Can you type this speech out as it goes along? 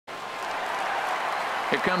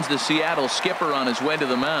Here comes the Seattle skipper on his way to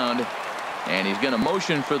the mound, and he's going to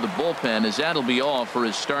motion for the bullpen, as that'll be all for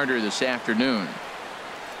his starter this afternoon.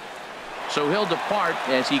 So he'll depart,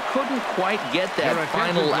 as he couldn't quite get that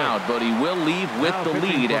final out, but he will leave with the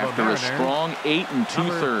lead after a strong 8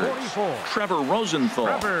 2/3. Trevor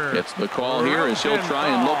Rosenthal gets the call here, as he'll try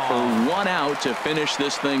and look for one out to finish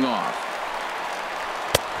this thing off.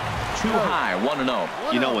 Too high, 1-0.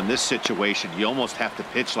 You know, in this situation, you almost have to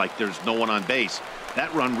pitch like there's no one on base.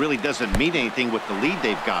 That run really doesn't mean anything with the lead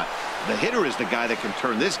they've got. The hitter is the guy that can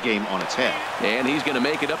turn this game on its head. And he's going to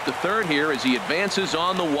make it up to third here as he advances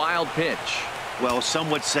on the wild pitch. Well, some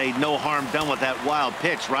would say no harm done with that wild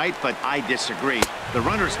pitch, right? But I disagree. The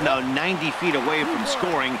runner's now 90 feet away from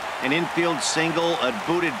scoring. An infield single, a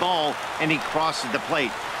booted ball, and he crosses the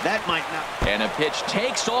plate. That might not. And a pitch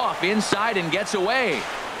takes off inside and gets away.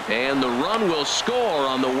 And the run will score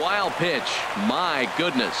on the wild pitch. My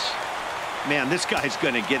goodness. Man, this guy's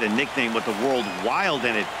going to get a nickname with the word wild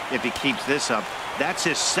in it if he keeps this up. That's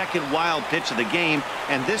his second wild pitch of the game,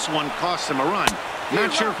 and this one cost him a run.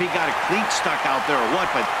 Not sure if he got a cleat stuck out there or what,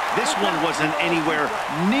 but this one wasn't anywhere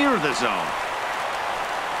near the zone.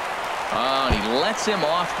 Oh, and he lets him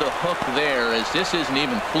off the hook there, as this isn't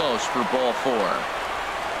even close for ball 4.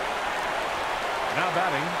 Now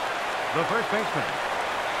batting, the first baseman,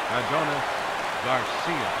 Adonis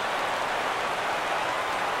Garcia.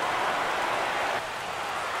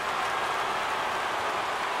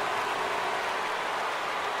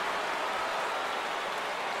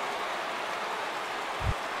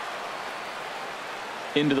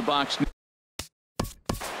 Into the box.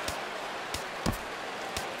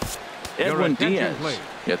 Edwin Diaz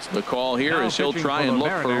gets the call here, as he'll try and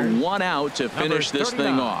look for one out to finish this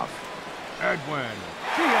thing off. Edwin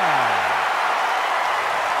Diaz.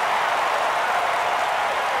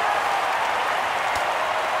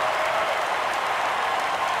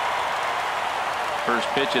 First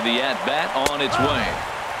pitch of the at-bat on its way.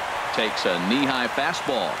 Takes a knee-high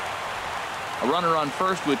fastball. A runner on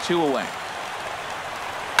first with 2 away.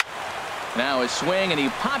 Now his swing, and he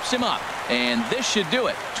pops him up, and this should do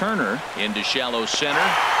it. Turner into shallow center,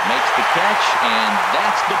 makes the catch, and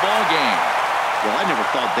that's the ball game. Well, I never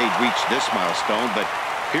thought they'd reach this milestone, but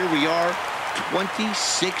here we are,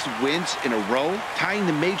 26 wins in a row, tying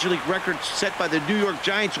the major league record set by the New York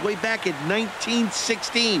Giants way back in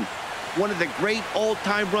 1916. One of the great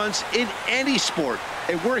all-time runs in any sport,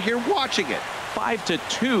 and we're here watching it.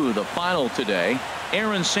 5-2 the final today.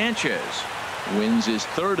 Aaron Sanchez wins his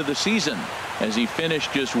 3rd of the season, as he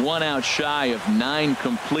finished just 1 out shy of 9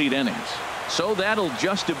 complete innings. So that'll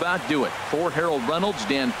just about do it. For Harold Reynolds,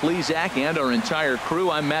 Dan Plesac, and our entire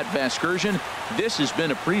crew, I'm Matt Vasgersian. This has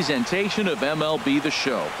been a presentation of MLB The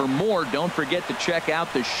Show. For more, don't forget to check out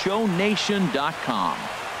theshownation.com.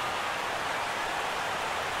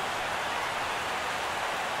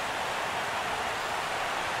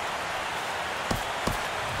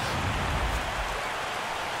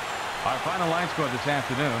 Our final line score this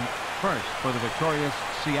afternoon. First, for the victorious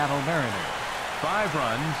Seattle Mariners, 5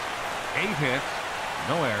 runs, 8 hits,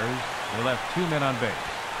 no errors. They left 2 men on base.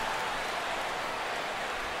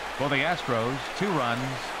 For the Astros, 2 runs,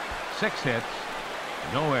 6 hits,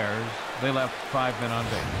 no errors. They left 5 men on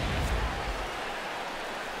base.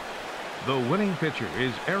 The winning pitcher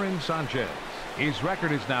is Aaron Sanchez. His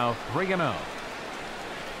record is now 3-0.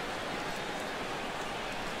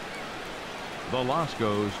 The loss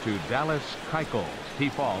goes to Dallas Keuchel. He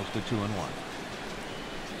falls to 2-1.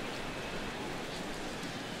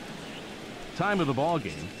 Time of the ball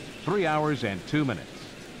game, 3 hours and 2 minutes.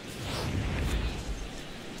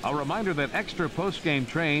 A reminder that extra post-game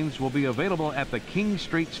trains will be available at the King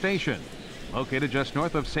Street Station, located just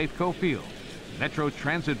north of Safeco Field. Metro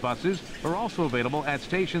Transit buses are also available at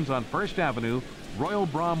stations on First Avenue, Royal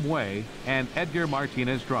Brom Way, and Edgar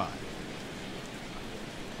Martinez Drive.